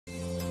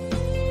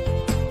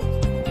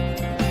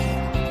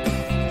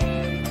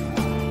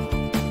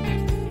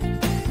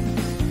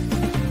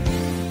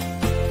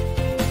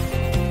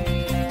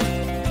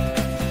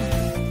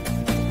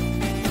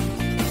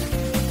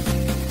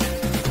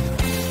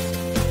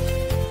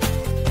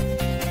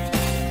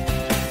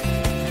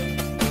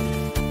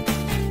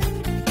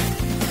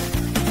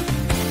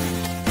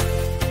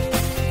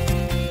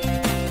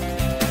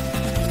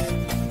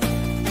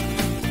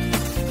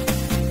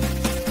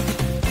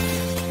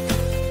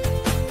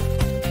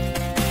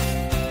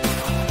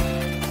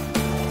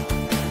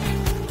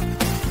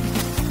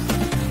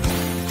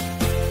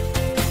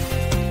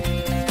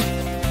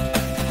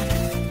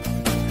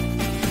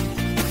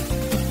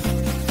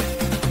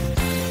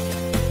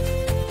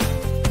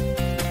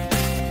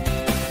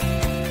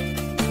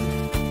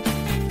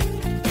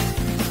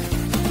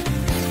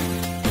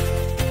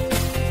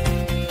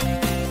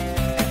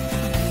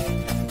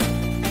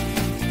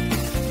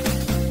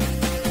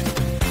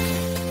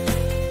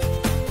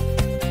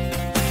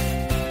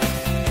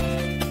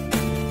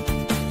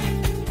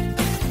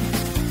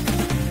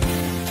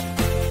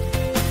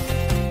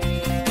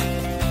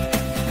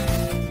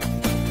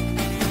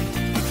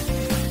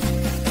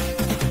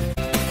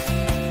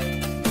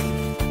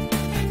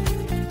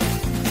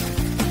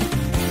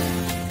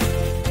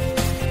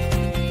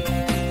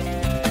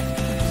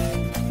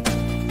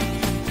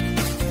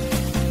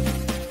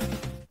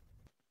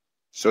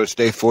So it's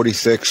day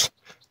 46.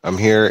 I'm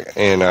here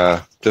in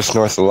just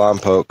north of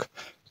Lompoc,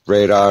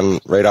 right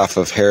off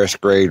of Harris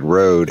Grade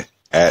Road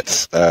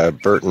at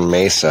Burton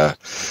Mesa.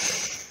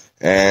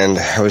 And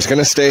I was going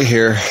to stay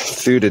here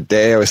through the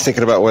day. I was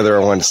thinking about whether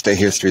I wanted to stay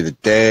here through the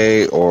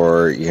day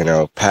or,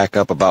 pack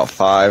up about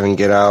 5 and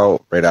get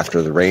out right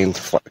after the rain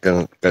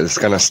is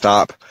going to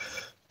stop.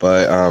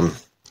 But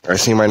I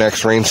see my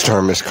next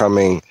rainstorm is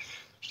coming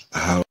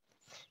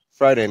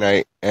Friday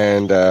night,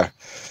 and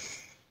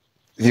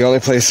the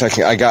only place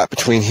I got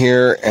between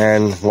here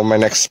and my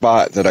next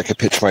spot that I could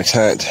pitch my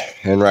tent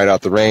and ride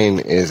out the rain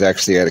is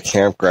actually at a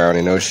campground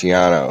in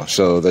Oceano.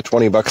 So the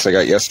 $20 I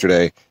got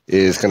yesterday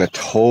is going to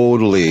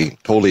totally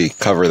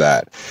cover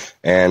that.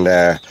 And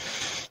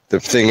the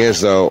thing is,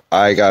 though,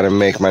 I got to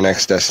make my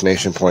next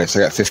destination points.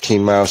 I got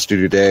 15 miles to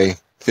do today,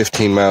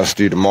 15 miles to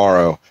do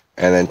tomorrow,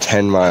 and then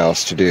 10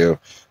 miles to do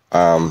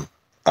on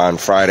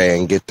Friday,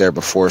 and get there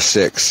before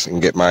 6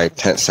 and get my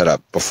tent set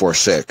up before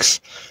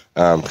 6.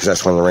 Because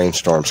that's when the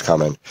rainstorm's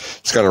coming.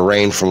 It's going to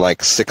rain from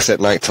like 6 at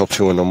night till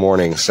 2 in the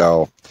morning.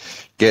 So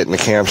getting the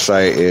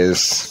campsite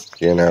is,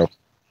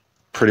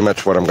 pretty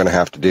much what I'm going to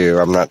have to do.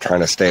 I'm not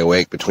trying to stay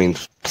awake between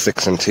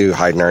 6 and 2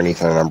 hiding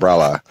underneath an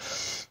umbrella.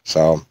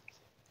 So,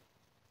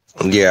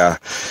 yeah,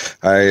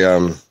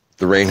 the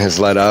rain has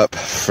let up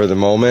for the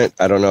moment.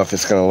 I don't know if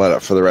it's going to let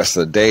up for the rest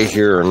of the day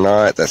here or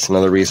not. That's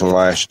another reason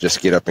why I should just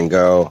get up and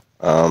go.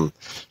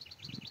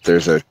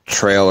 There's a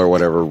trail or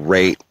whatever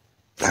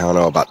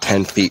about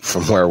 10 feet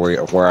from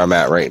where I'm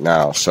at right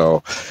now.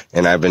 So,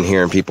 and I've been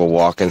hearing people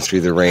walking through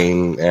the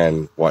rain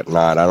and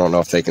whatnot. I don't know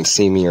if they can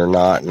see me or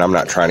not, and I'm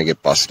not trying to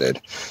get busted.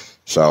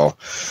 So,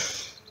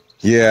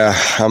 yeah,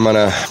 I'm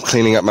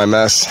cleaning up my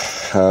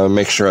mess,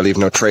 make sure I leave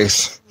no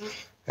trace,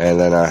 and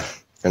then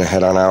gonna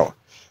head on out.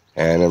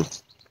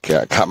 And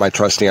caught my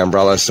trusty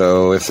umbrella,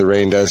 so if the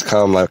rain does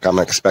come like I'm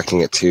expecting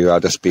it to, I'll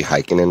just be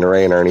hiking in the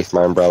rain underneath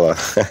my umbrella.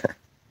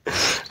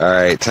 All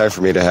right, time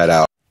for me to head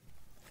out.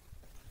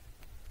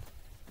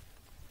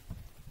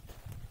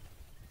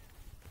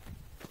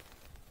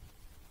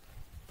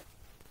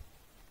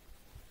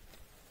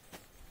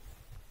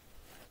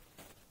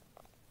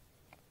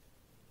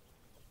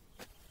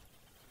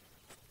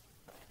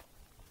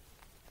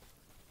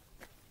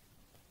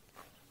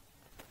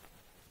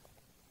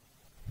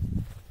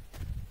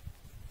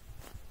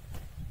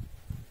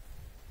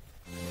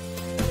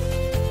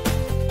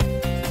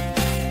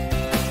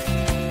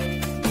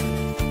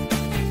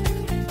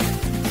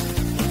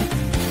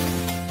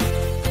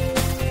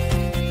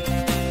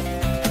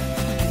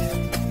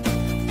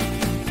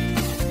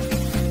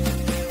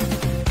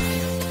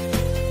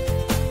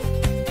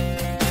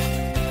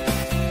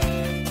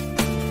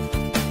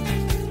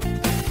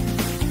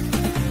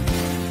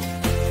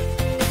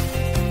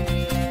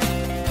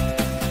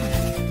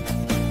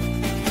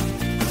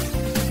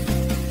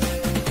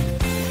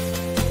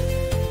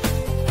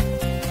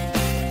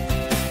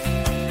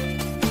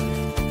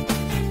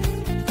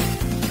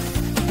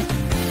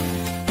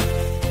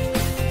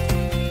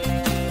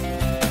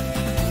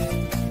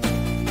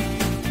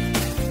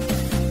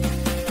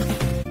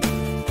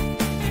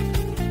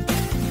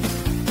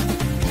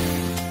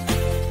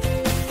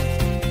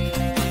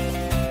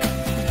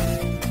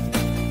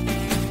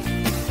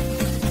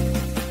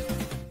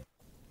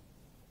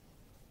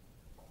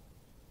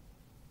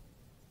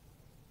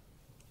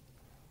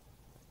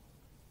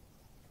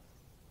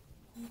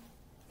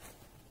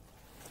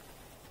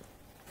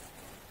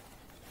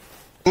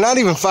 Not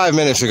even 5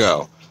 minutes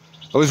ago,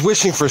 I was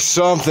wishing for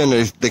something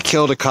to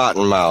kill the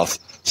cottonmouth,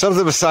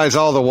 something besides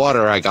all the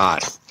water I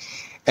got.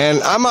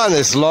 And I'm on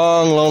this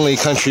long, lonely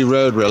country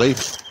road, really,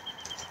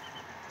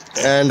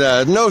 and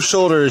no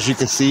shoulder, as you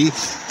can see.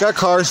 Got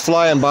cars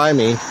flying by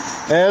me,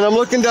 and I'm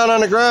looking down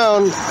on the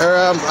ground, or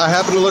I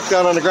happen to look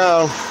down on the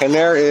ground, and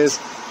there is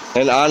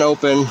an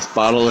unopened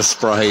bottle of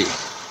Sprite.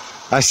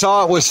 I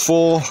saw it was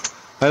full.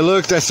 I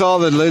looked, I saw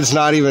the lid's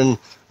not even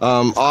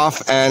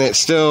off, and it's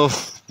still...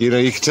 you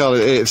can tell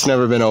it's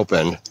never been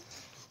opened.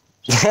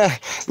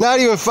 Not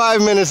even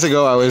 5 minutes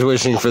ago I was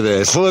wishing for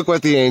this. Look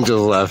what the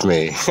angels left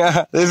me.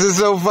 This is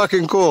so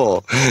fucking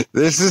cool.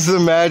 This is the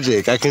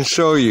magic. I can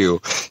show you.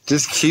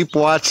 Just keep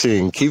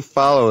watching, keep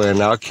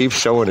following. I'll keep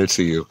showing it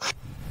to you.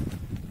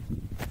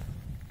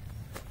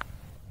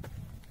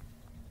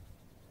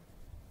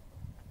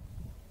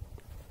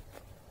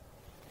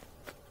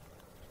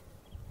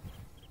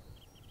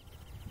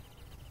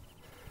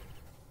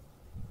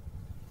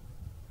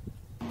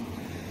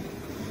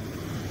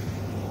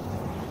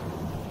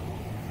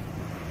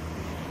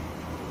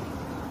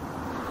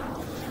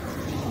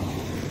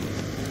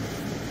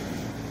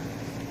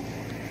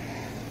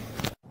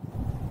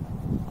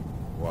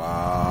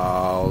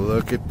 Wow,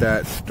 look at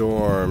that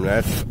storm.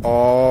 That's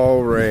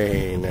all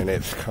rain, and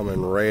it's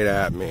coming right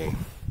at me.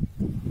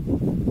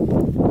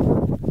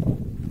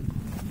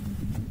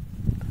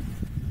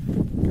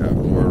 Got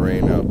more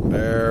rain up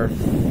there.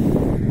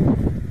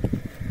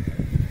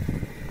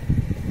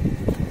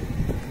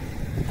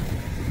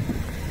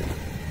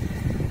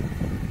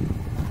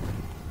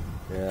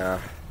 Yeah.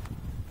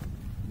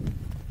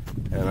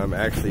 And I'm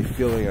actually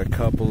feeling a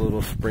couple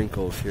little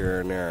sprinkles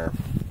here and there.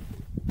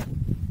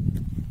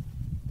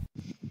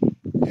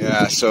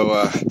 Yeah,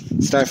 so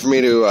it's time for me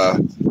to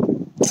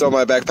throw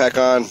my backpack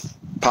on,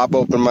 pop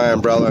open my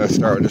umbrella, and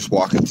start just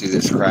walking through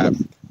this crap.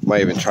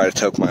 Might even try to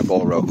toke my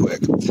bowl real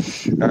quick.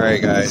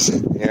 Alright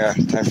guys, yeah,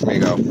 time for me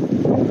to go.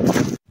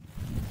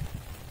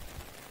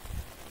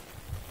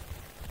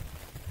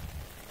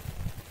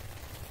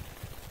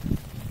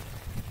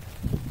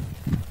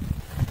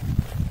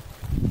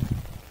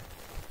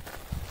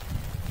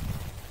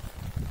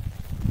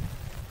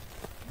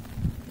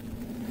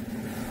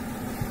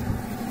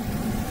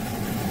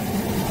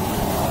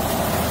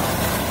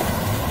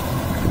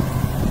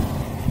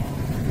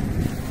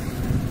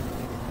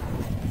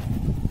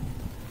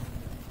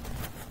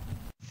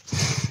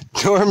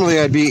 Normally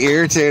I'd be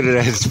irritated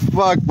as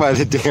fuck by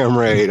the damn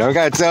rain. I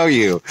gotta tell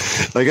you.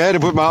 Like, I had to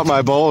put out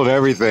my bowl and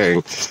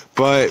everything.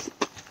 But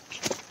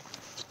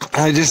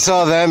I just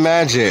saw that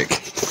magic.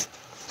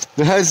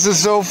 That's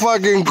just so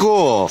fucking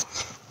cool.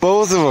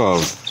 Both of them.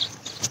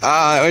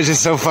 It was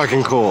just so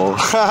fucking cool.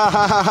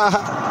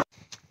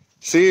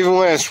 See, even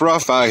when it's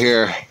rough out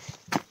here,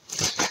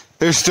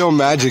 there's still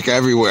magic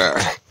everywhere.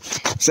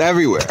 It's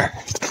everywhere.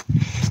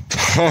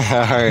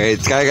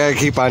 Alright, I gotta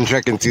keep on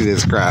trekking through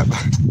this crap.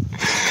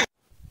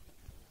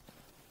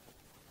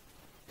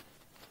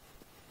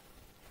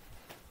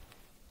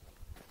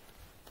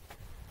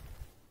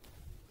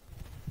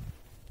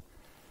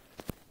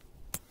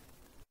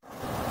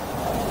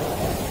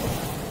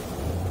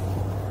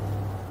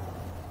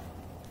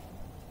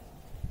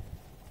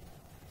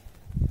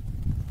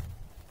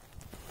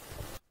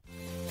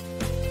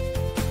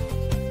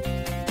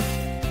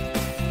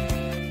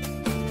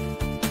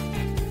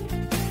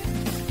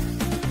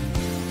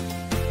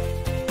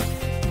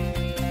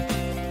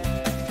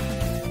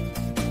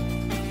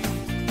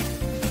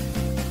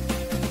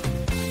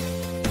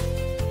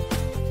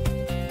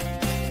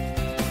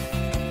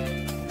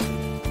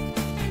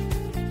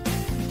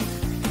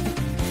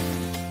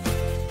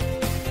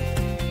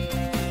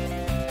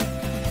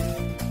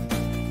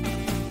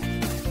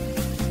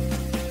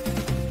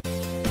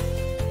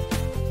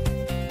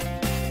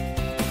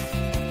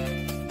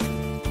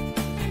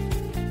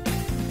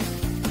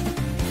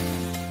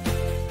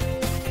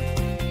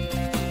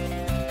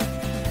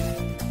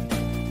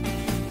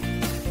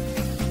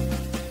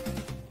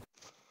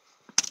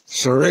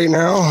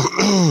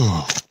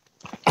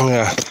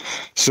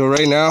 So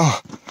right now,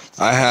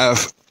 I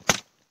have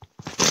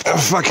a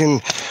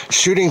fucking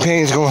shooting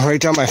pains going right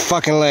down my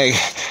fucking leg,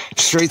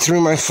 straight through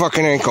my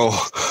fucking ankle.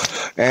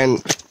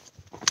 And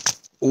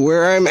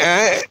where I'm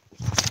at,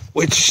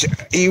 which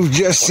you've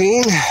just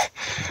seen,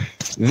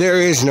 there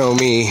is no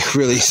me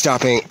really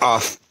stopping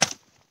off.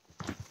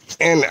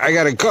 And I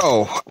gotta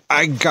go.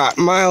 I got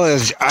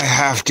mileage I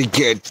have to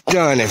get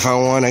done if I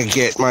want to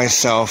get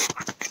myself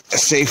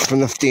safe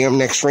from the damn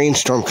next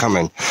rainstorm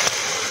coming.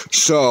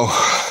 So,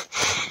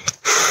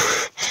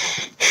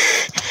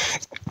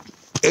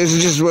 it's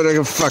just what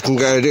I fucking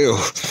gotta do.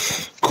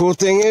 Cool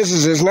thing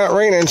is it's not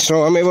raining,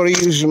 so I'm able to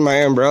use my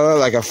umbrella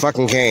like a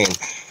fucking cane.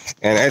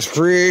 And that's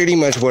pretty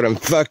much what I'm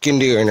fucking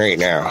doing right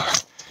now.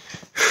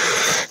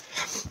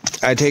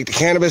 I take the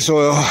cannabis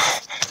oil,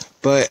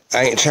 but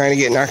I ain't trying to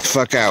get knocked the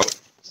fuck out.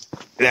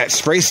 That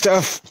spray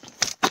stuff,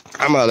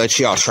 I'm gonna let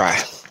y'all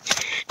try,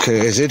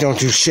 cause it don't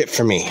do shit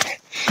for me.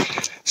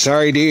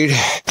 Sorry, dude.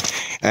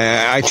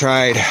 I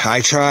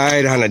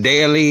tried on a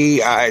daily.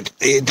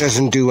 It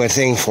doesn't do a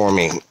thing for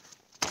me.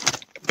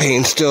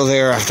 Pain's still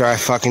there after I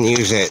fucking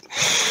use it.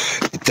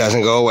 It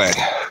doesn't go away.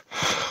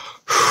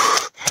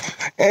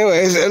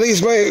 Anyways, at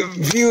least my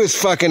view is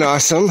fucking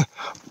awesome.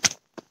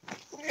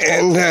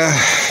 And,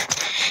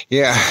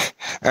 yeah.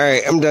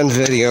 Alright, I'm done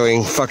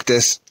videoing. Fuck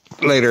this.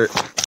 Later.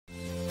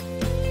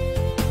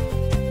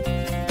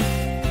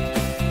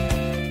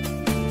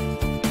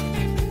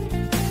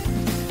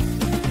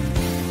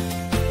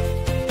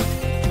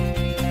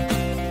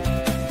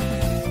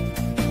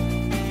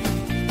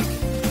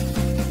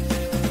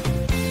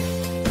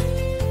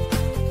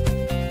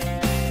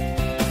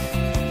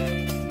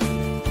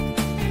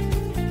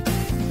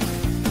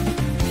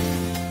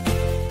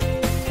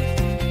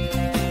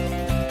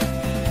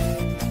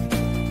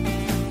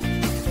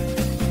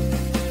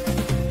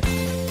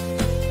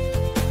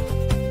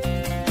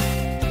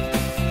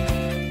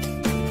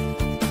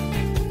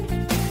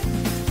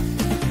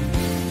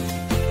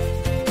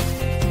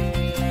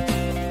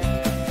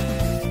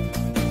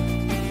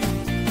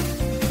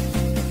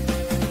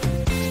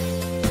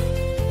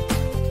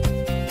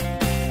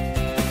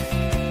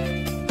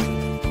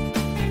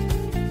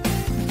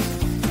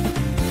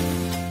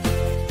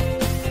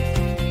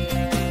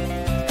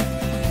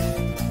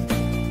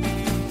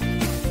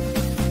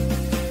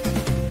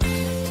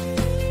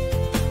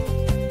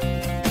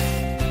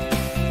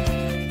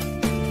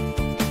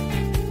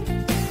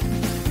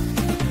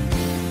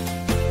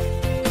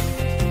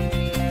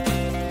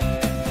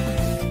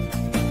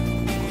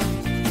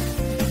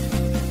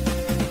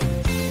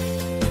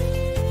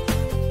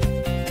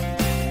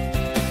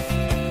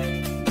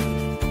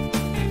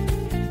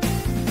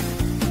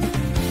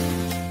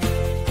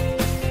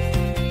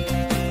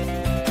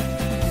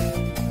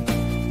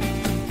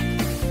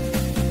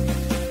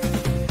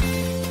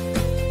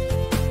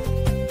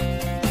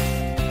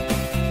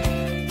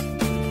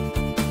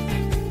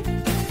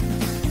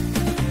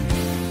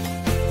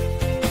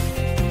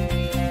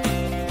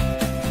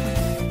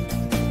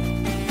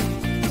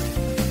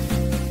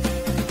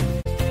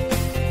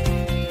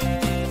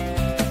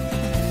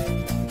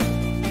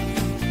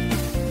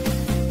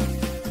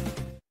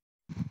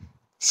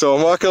 So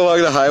I'm walking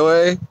along the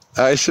highway.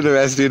 I should have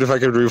asked dude if I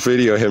could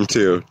video him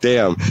too.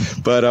 Damn.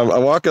 But I'm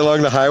walking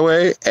along the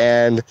highway,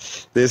 and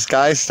this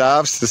guy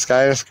stops. This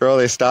guy and this girl,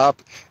 they stop,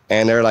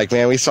 and they're like,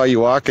 "Man, we saw you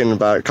walking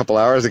about a couple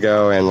hours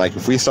ago, and like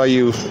if we saw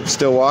you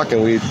still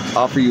walking, we'd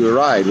offer you a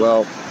ride."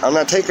 Well, I'm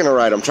not taking a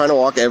ride. I'm trying to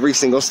walk every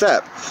single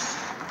step.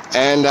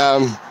 And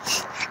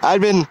I'd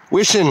been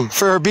wishing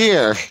for a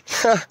beer.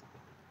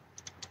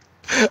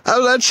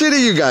 I'm not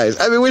shitting you guys.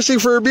 I've been wishing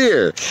for a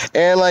beer,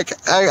 and like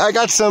I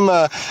got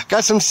some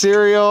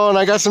cereal, and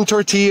I got some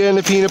tortilla and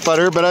the peanut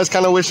butter, but I was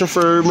kind of wishing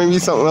for maybe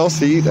something else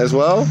to eat as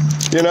well,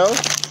 you know.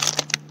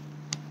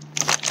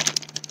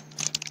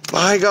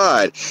 My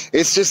God,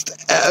 it's just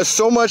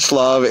so much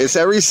love. It's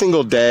every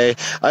single day.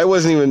 I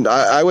was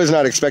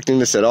not expecting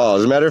this at all.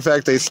 As a matter of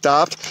fact, they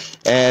stopped,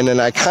 and then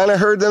I kind of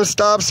heard them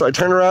stop, so I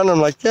turned around and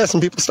I'm like, yeah, some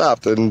people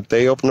stopped, and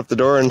they opened up the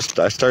door, and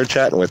I started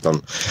chatting with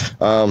them.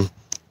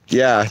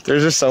 Yeah,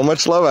 there's just so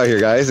much love out here,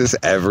 guys. It's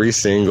every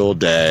single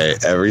day,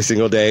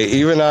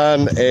 even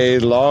on a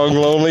long,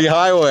 lonely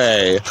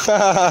highway.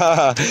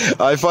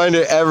 I find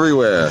it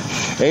everywhere.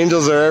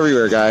 Angels are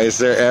everywhere, guys.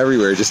 They're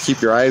everywhere. Just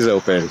keep your eyes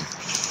open.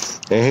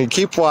 And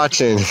keep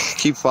watching,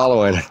 keep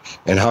following,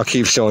 and I'll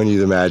keep showing you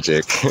the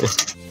magic.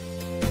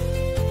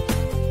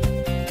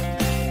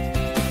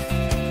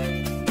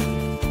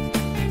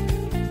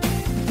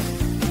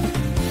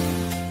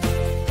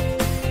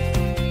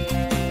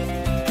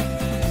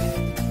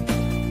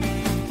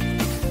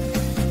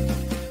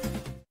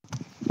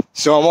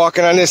 So I'm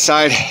walking on this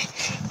side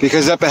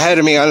because up ahead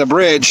of me on the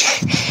bridge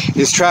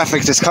is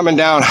traffic that's coming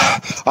down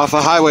off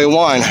of Highway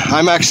 1.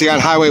 I'm actually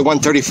on Highway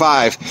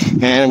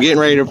 135, and I'm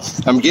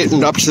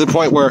getting up to the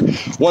point where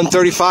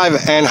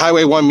 135 and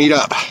Highway 1 meet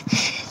up.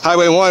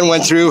 Highway 1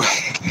 went through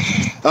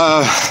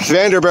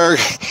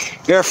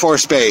Vandenberg Air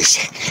Force Base,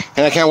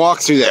 and I can't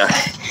walk through there.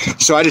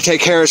 So I had to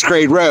take Harris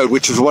Grade Road,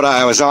 which is what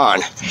I was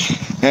on.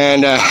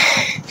 And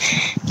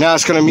now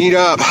it's gonna meet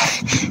up,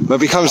 but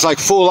it becomes like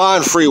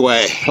full-on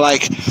freeway,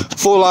 like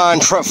full-on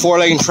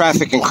 4-lane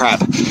traffic and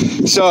crap.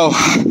 So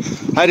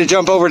I had to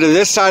jump over to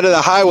this side of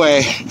the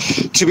highway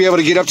to be able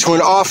to get up to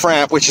an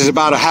off-ramp, which is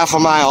about a half a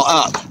mile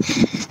up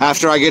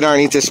after I get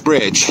underneath this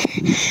bridge.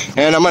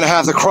 And I'm gonna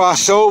have to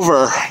cross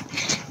over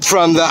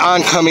from the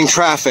oncoming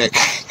traffic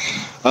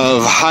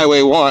of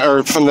Highway 1,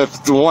 or from the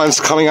ones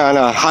coming on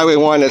Highway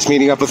 1 that's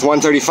meeting up with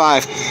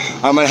 135.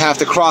 I'm gonna have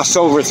to cross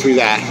over through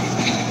that.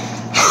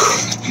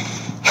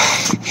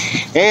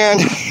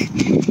 And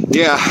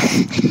yeah,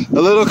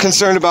 a little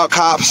concerned about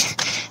cops,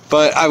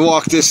 but I've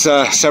walked this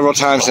several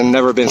times and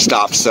never been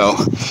stopped, so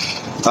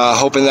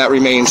hoping that record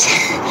remains.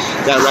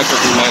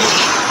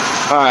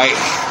 All right,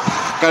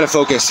 gotta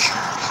focus.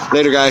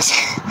 Later, guys.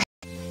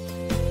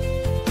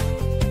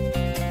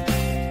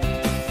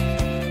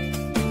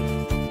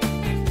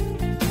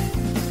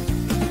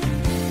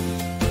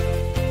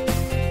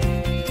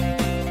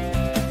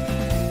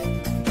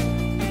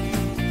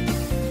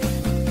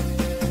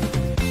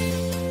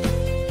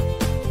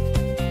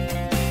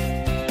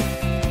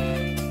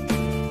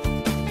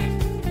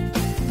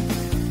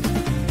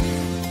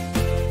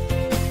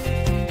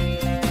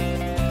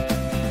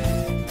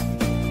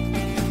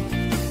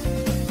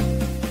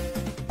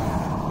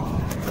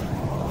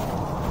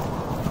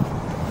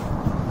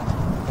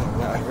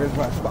 Here's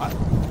my spot.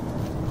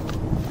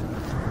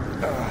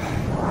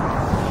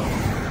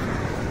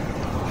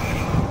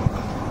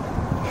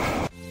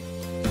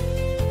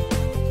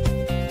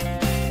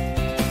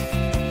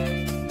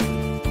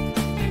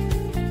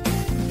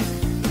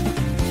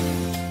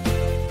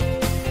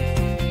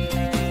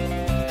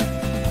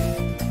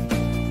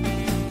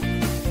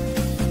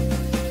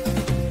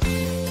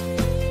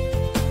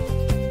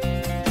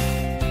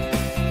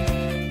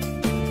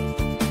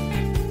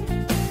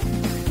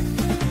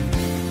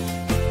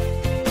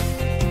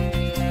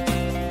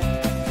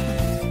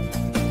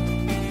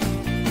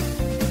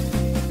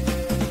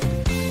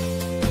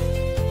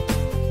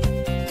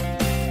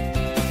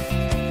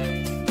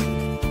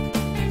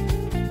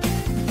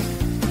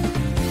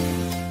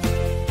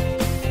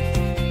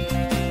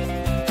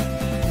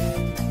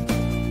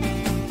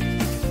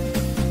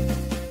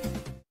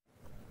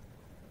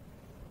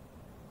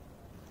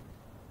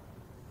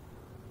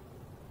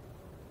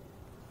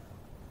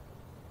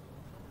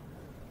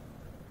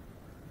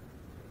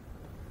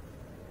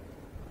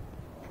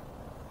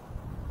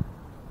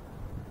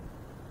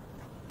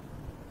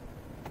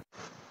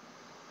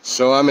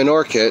 So I'm in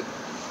Orcutt,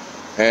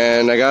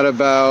 and I got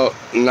about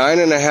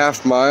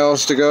 9.5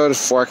 miles to go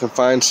before I can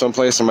find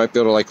someplace I might be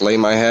able to like lay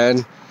my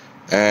head.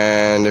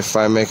 And if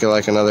I make it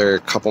like another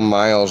couple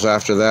miles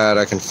after that,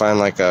 I can find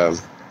like a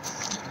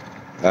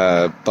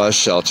bus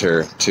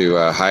shelter to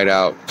hide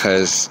out,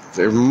 because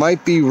there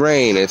might be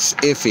rain. It's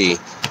iffy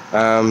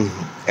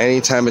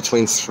anytime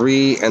between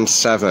 3 and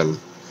 7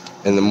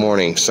 in the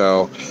morning.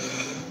 So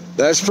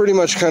that's pretty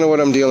much kind of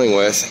what I'm dealing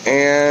with,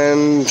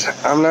 and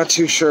I'm not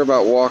too sure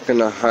about walking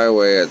the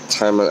highway at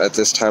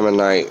this time of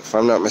night. If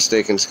I'm not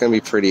mistaken, it's going to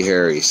be pretty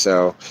hairy,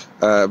 so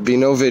be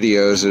no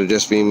videos. It'll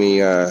just be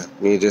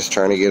me just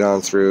trying to get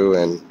on through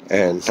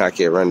and not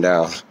get run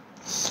down.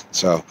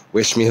 So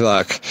wish me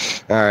luck.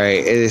 All right,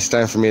 it is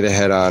time for me to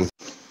head on.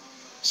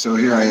 So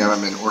here I am,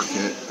 I'm in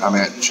Orcutt. I'm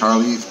at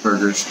Charlie's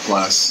Burgers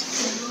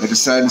Plus. I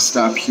decided to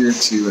stop here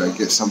to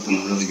get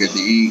something really good to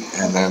eat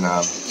and then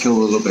kill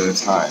a little bit of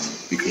time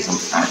because I'm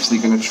actually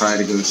going to try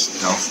to go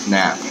stealth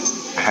nap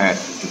at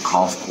the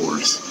golf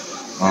course.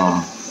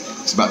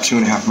 It's about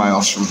 2.5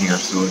 miles from here,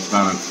 so it's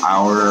about an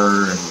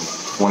hour and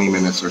 20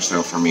 minutes or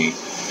so for me.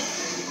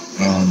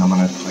 And I'm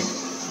going to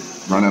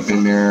run up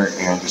in there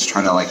and just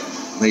try to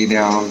lay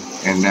down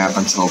and nap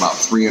until about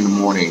 3 in the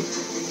morning.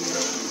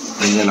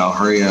 And then I'll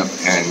hurry up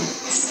and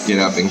get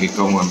up and get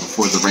going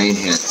before the rain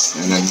hits,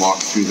 and then walk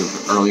through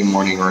the early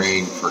morning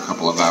rain for a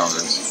couple of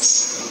hours.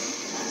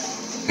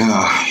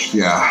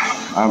 Yeah,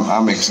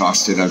 I'm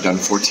exhausted. I've done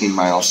 14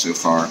 miles so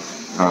far,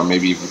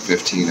 maybe even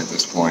 15 at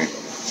this point.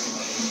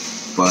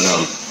 But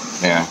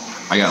yeah,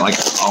 I got a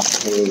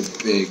whole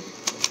big.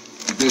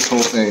 This whole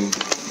thing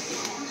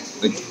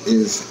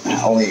is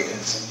only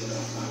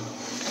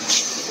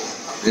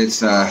it's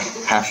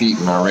half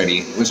eaten already.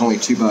 It was only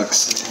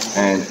 $2.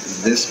 And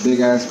this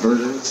big ass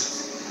burger,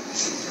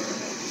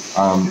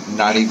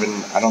 not even,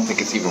 I don't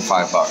think it's even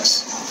 $5.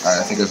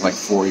 I think it was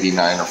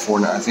 $4.89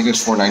 or I think it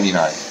was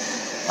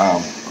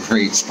 $4.99.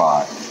 Great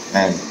spot.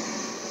 And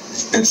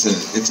it's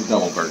a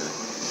double burger.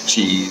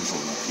 Cheese,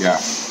 yeah.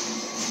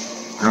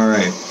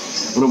 Alright,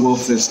 I'm gonna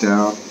wolf this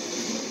down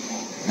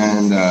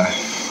and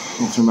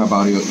hopefully my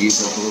body will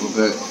ease up a little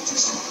bit.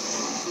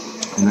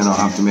 And then I'll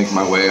have to make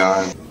my way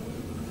on.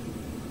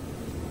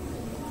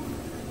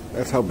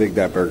 That's how big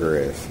that burger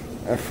is.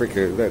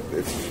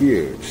 It's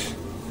huge.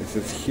 This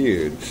is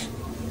huge.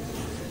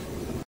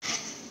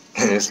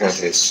 And it's gonna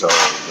taste so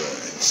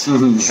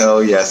good.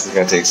 Hell yes, it's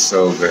gonna taste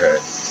so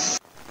good.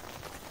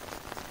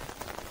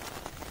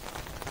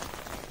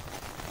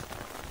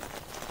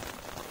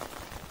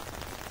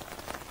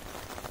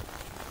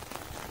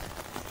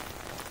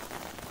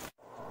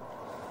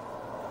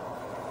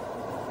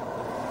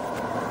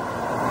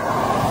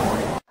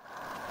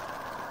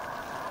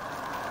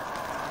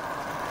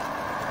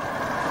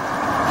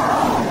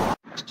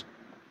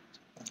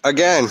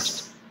 Again,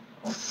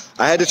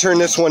 I had to turn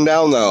this one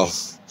down though.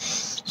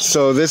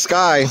 So this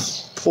guy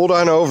pulled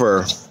on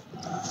over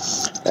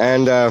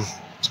and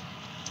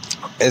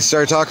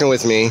started talking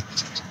with me,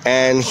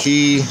 and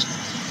he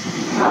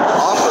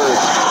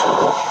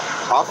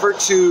offered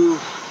to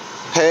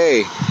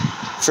pay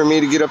for me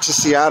to get up to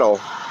Seattle.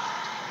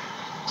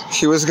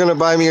 He was gonna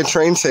buy me a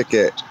train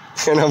ticket.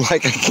 And I'm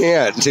like, I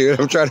can't, dude.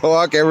 I'm trying to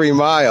walk every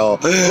mile.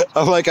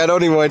 I'm like, I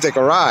don't even want to take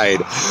a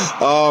ride.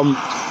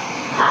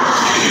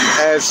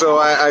 And so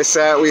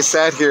we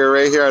sat here,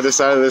 right here on the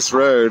side of this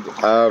road,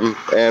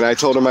 and I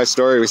told him my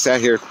story. We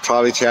sat here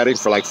probably chatting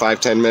for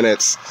 5-10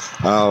 minutes.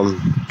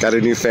 Got a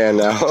new fan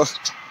now.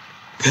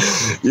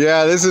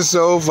 Yeah, this is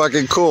so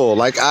fucking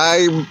cool.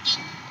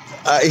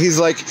 He's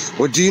like,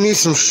 well, do you need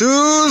some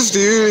shoes?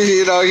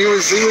 He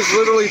was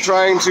literally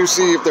trying to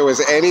see if there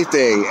was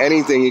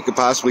anything he could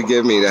possibly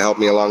give me to help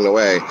me along the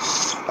way.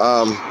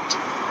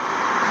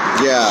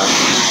 Yeah,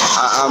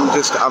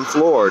 I'm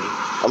floored.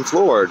 I'm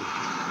floored.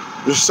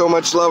 There's so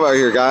much love out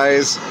here,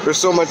 guys. There's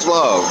so much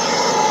love.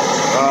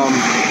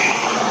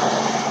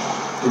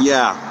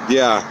 Yeah.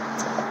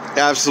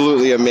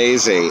 Absolutely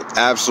amazing.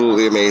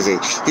 Absolutely amazing.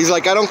 He's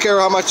like, I don't care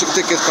how much your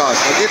tickets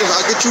cost. I'll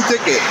get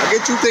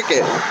you a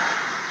ticket.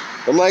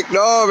 I'm like,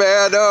 no,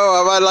 man, no.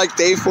 I'm on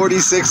day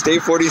 46, day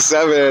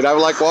 47. I'm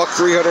walk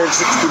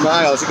 360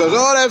 miles. He goes,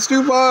 oh, that's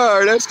too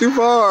far.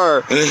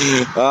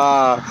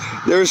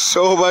 There's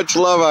so much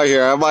love out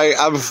here. I'm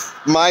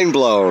mind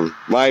blown.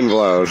 All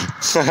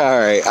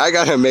right, I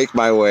gotta make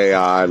my way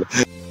on.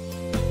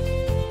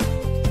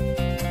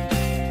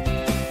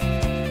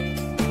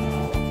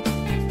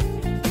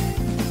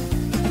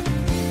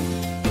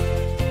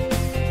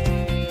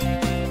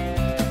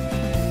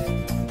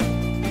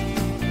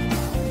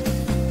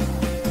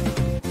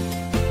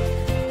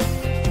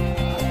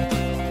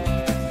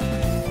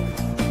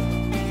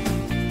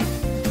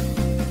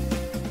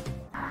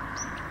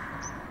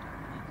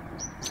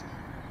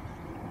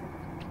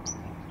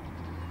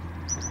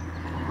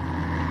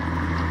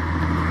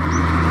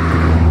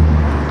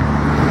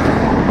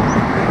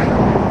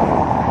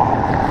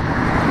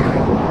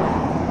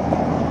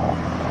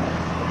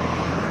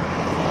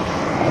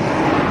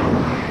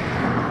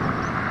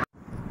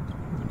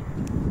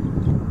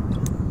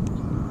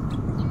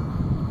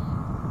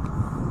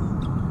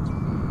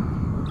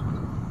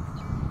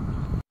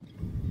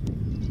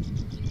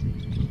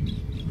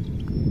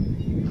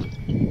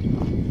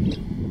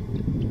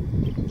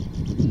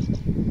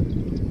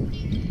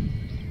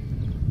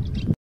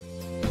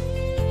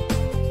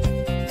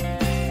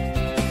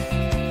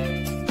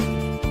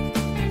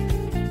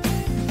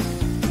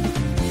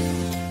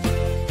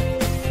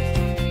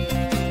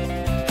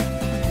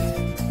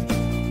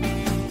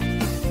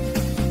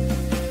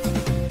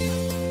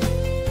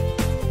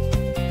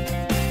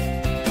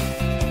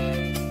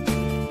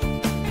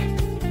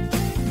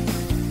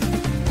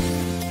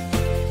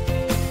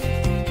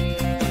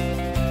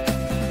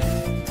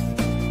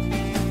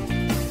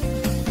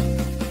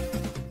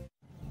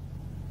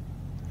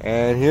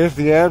 And here's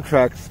the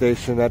Amtrak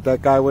station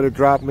that guy would have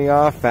dropped me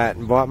off at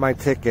and bought my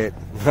ticket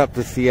up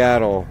to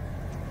Seattle.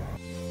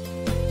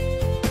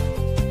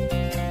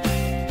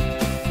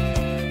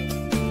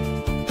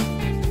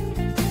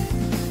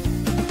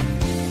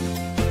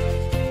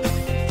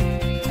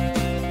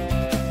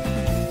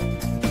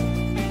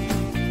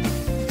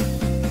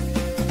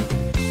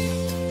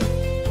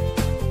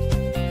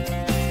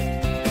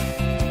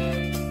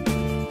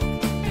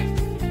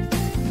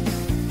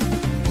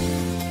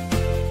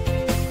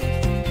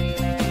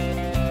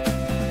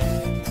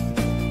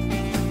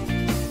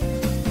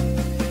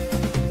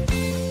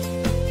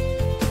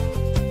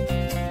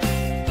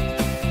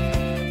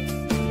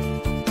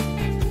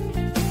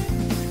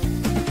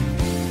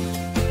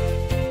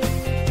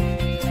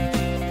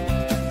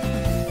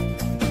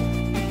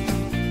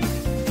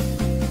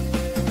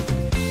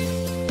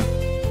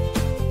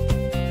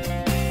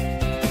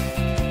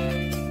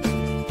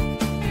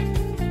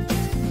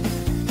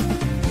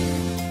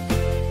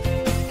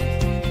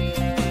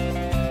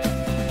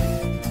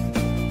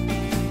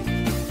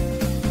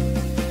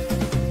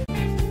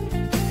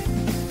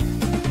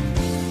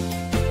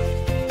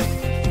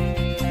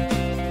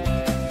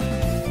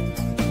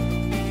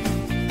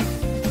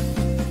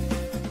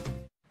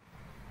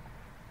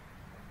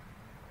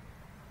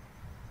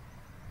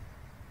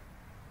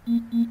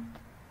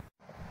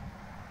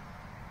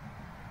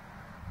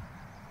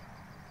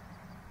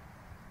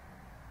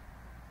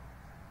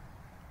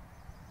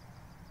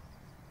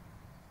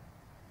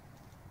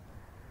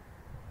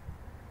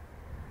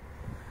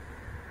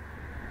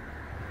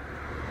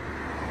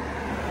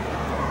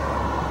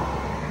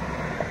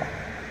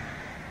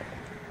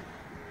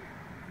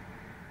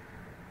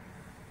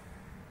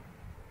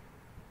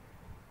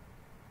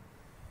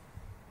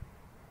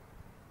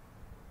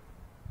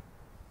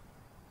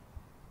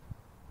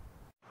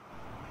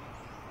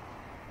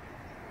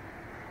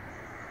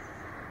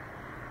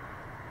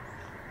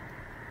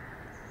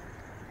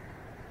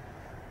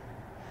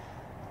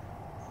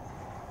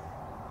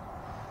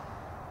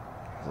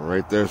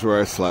 Right there's where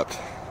I slept.